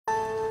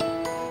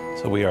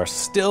So we are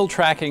still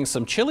tracking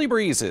some chilly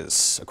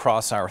breezes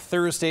across our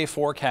Thursday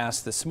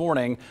forecast this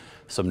morning.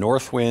 Some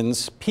north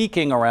winds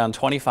peaking around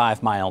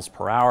 25 miles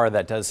per hour.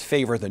 That does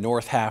favor the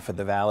north half of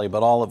the valley,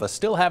 but all of us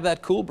still have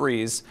that cool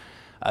breeze.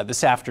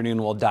 This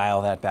afternoon we'll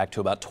dial that back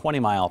to about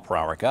 20 mile per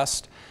hour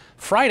gust.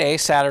 Friday,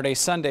 Saturday,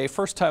 Sunday,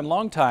 first time,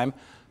 long time,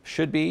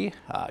 should be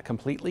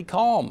completely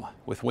calm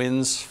with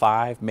winds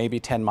 5,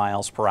 maybe 10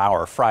 miles per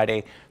hour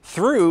Friday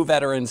through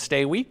Veterans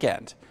Day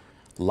weekend.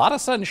 A lot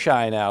of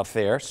sunshine out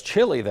there. It's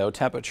chilly though.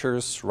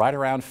 Temperatures right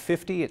around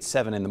 50 at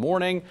 7 in the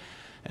morning.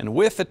 And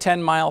with a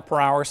 10 mile per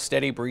hour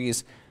steady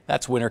breeze,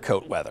 that's winter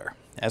coat weather.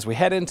 As we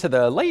head into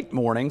the late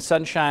morning,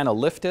 sunshine will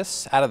lift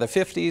us out of the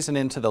 50s and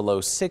into the low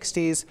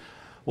 60s.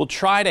 We'll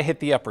try to hit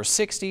the upper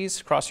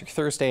 60s across your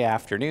Thursday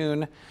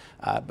afternoon,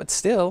 but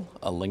still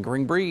a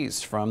lingering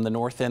breeze from the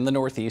north and the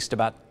northeast,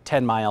 about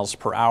 10 miles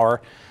per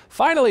hour.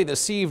 Finally,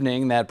 this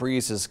evening, that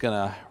breeze is going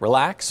to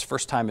relax.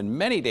 First time in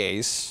many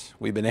days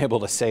we've been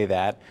able to say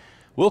that.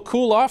 We'll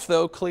cool off,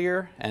 though,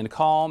 clear and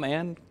calm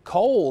and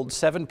cold.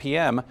 7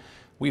 p.m.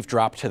 We've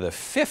dropped to the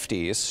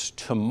 50s.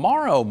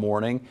 Tomorrow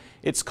morning,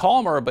 it's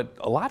calmer, but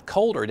a lot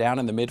colder, down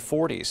in the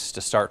mid-40s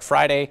to start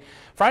Friday.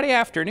 Friday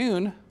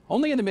afternoon,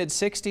 only in the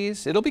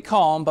mid-60s. It'll be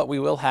calm, but we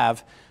will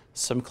have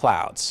some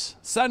clouds.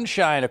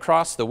 Sunshine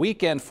across the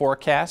weekend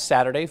forecast.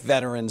 Saturday,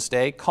 Veterans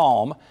Day,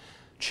 calm.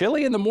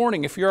 Chilly in the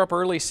morning if you're up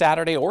early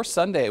Saturday or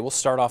Sunday. We'll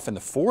start off in the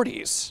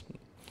 40s,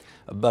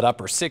 but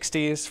upper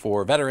 60s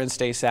for Veterans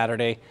Day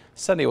Saturday.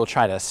 Sunday we'll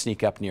try to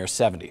sneak up near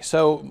 70.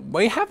 So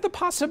we have the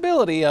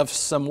possibility of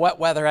some wet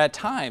weather at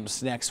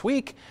times next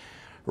week.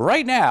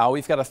 Right now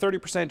we've got a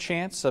 30%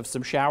 chance of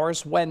some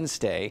showers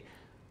Wednesday,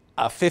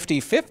 a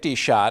 50-50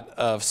 shot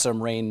of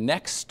some rain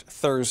next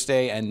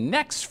Thursday and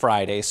next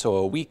Friday, so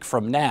a week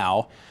from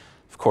now.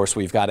 Of course,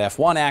 we've got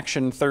F1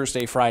 action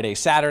Thursday, Friday,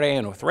 Saturday,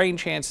 and with rain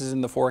chances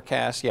in the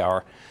forecast, yeah,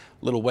 our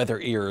little weather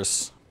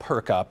ears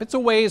perk up. It's a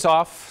ways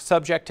off,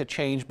 subject to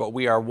change, but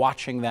we are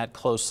watching that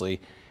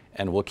closely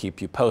and we'll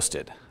keep you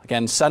posted.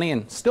 Again, sunny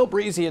and still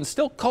breezy and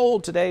still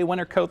cold today.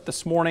 Winter coat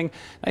this morning.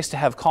 Nice to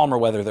have calmer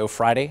weather, though,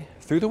 Friday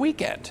through the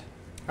weekend.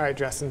 All right,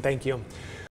 Justin, thank you.